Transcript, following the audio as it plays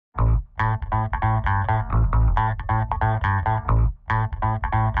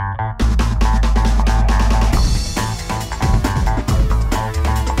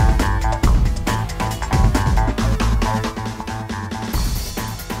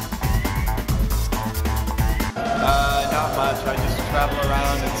travel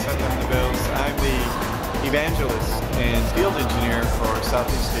around and send them the bills. I'm the evangelist and field engineer for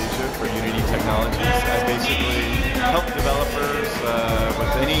Southeast Asia for Unity Technologies. I basically help developers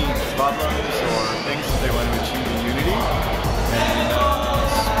with any problems or things that they want to achieve in Unity, and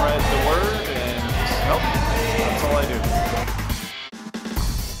spread the word and just help. That's all I do.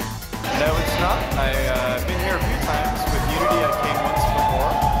 No, it's not. I've been here a few times. With Unity, I came once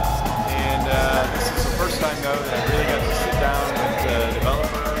before, and this is the first time, though, that I really got to sit down with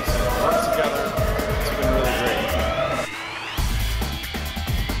developers and work together. It's been really great.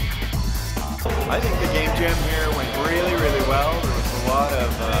 I think the game jam here went really, really well. There was a lot of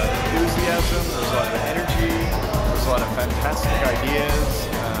enthusiasm, there was a lot of energy, there was a lot of fantastic ideas.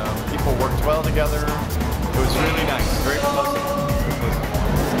 People worked well together. It was really nice, very pleasant.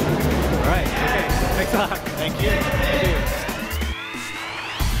 All right, okay, thanks a lot. Thank you. Thank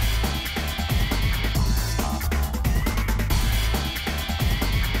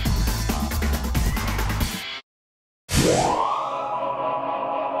you.